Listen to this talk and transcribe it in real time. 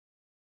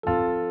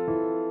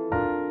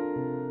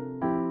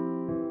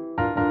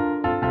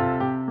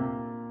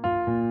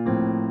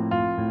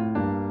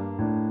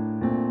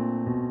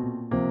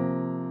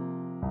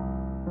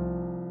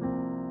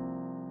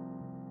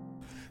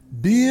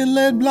Being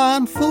led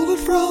blindfolded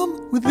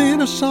from within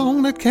a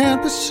song that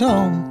can't be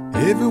sung.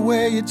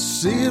 Everywhere you'd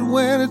see it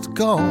when it's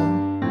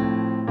gone.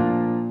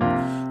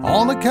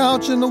 On the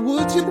couch in the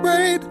woods you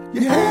braid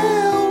your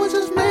hair, which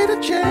is made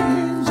of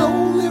chains.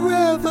 Only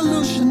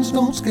revolutions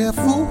don't scare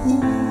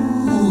fools.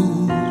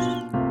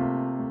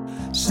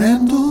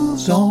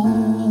 Sandals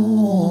on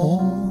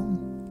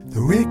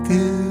the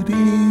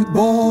rickety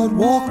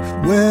boardwalk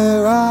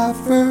where I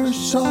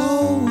first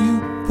saw you.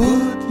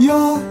 Put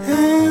your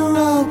hair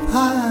up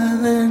high,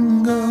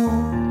 then go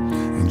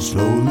and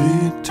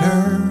slowly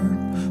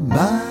turn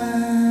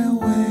my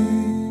way.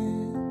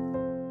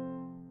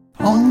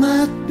 On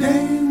that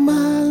day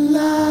my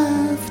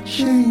life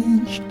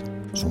changed.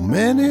 So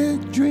many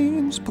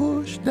dreams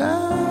pushed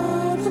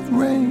out of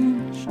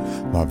range.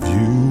 My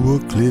view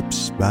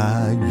eclipsed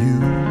by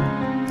you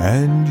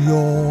and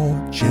your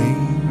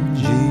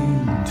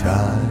changing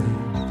tides.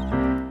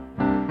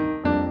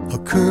 A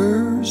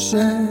curse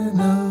and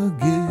a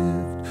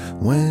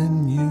gift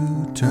when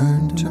you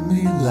turned to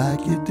me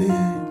like you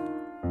did.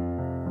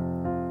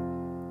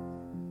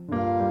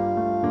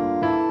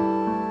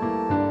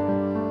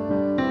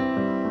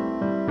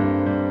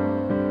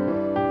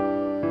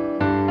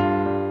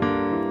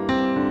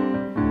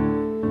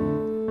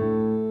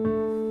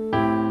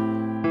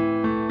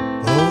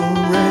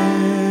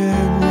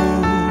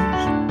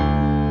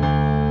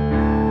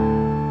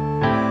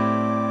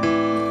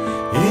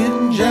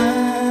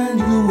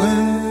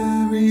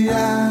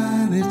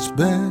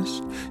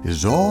 Best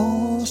is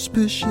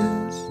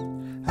auspicious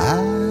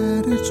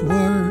at its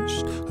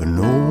worst, an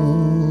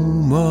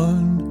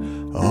omen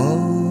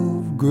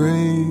of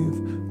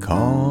grave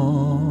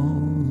consequence,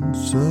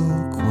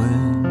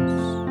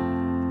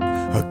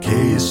 a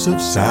case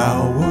of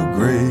sour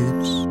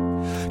grapes,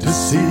 to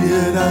see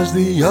it as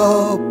the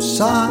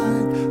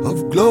upside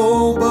of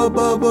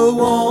global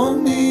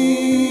warming.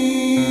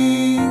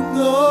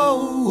 Oh.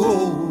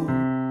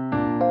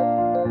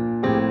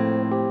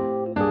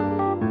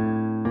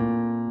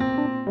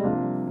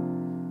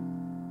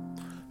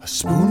 A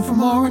spoon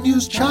from our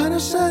unused china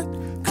set,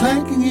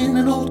 clanking in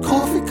an old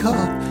coffee cup.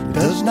 It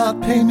does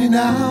not pain me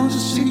now to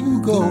see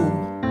you go.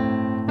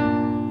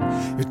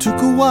 It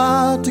took a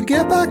while to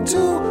get back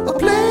to a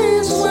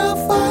place where I'm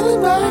finally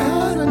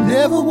right. I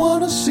never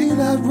want to see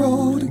that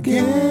road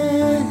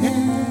again.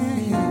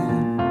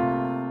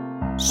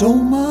 So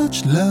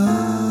much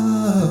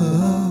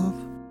love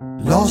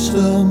lost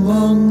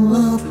among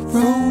the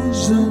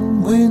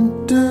frozen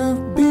winter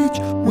beach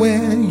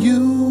where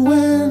you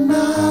and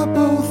I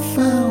both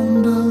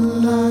found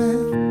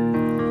alive,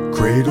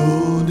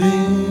 cradled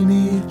in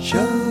each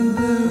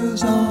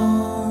other's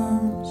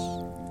arms.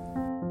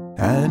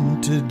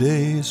 And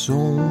today so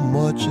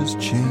much has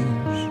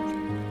changed.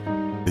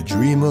 The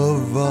dream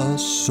of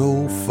us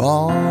so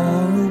far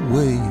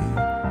away,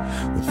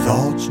 with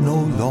thoughts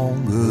no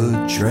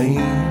longer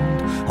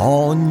trained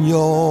on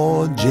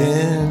your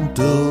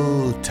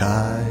gentle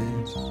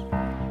ties.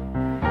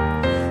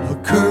 A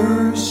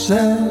curse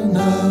and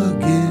a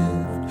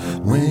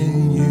gift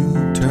when you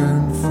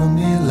turned from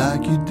me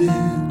like you did.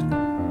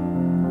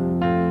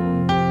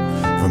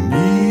 For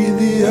me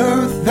the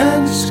earth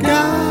and the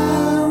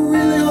sky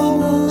really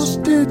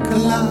almost did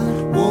collide.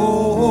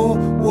 Whoa,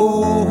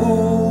 whoa,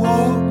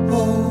 whoa,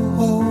 whoa,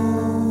 whoa.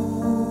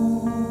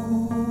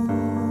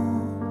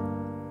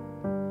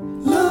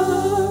 La,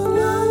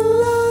 la,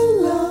 la,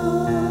 la,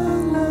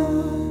 la.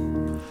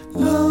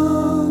 La,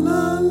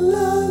 la,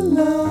 la, la,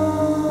 la.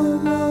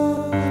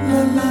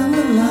 La, la,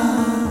 la, la.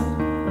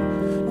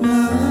 La,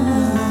 la,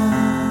 la.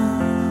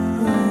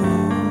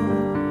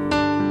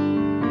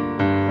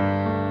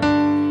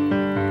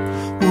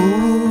 Ooh,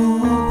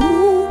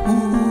 ooh,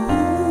 ooh.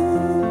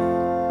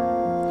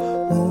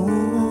 Ooh,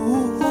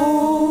 ooh,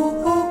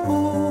 ooh,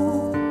 ooh.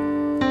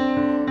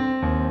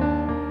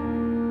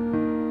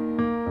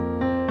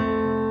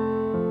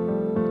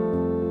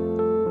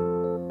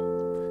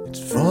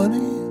 It's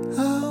funny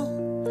how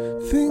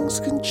things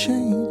can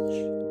change.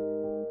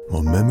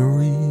 More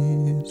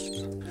memories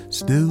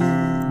still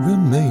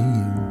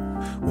remain,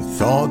 with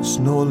thoughts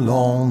no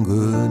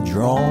longer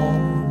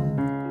drawn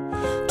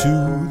to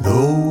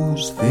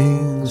those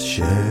things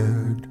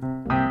shared.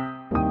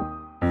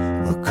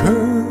 A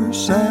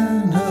curse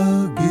and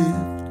a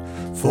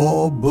gift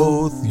for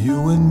both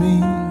you and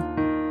me.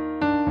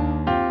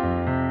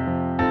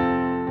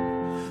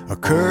 A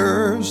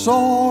curse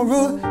or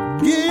a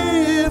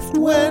gift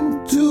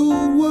when two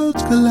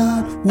worlds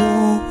collide.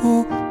 Whoa,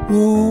 whoa,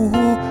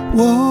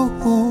 whoa,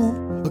 whoa.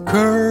 A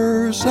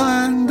curse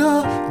and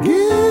a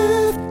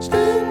gift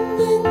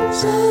standing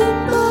side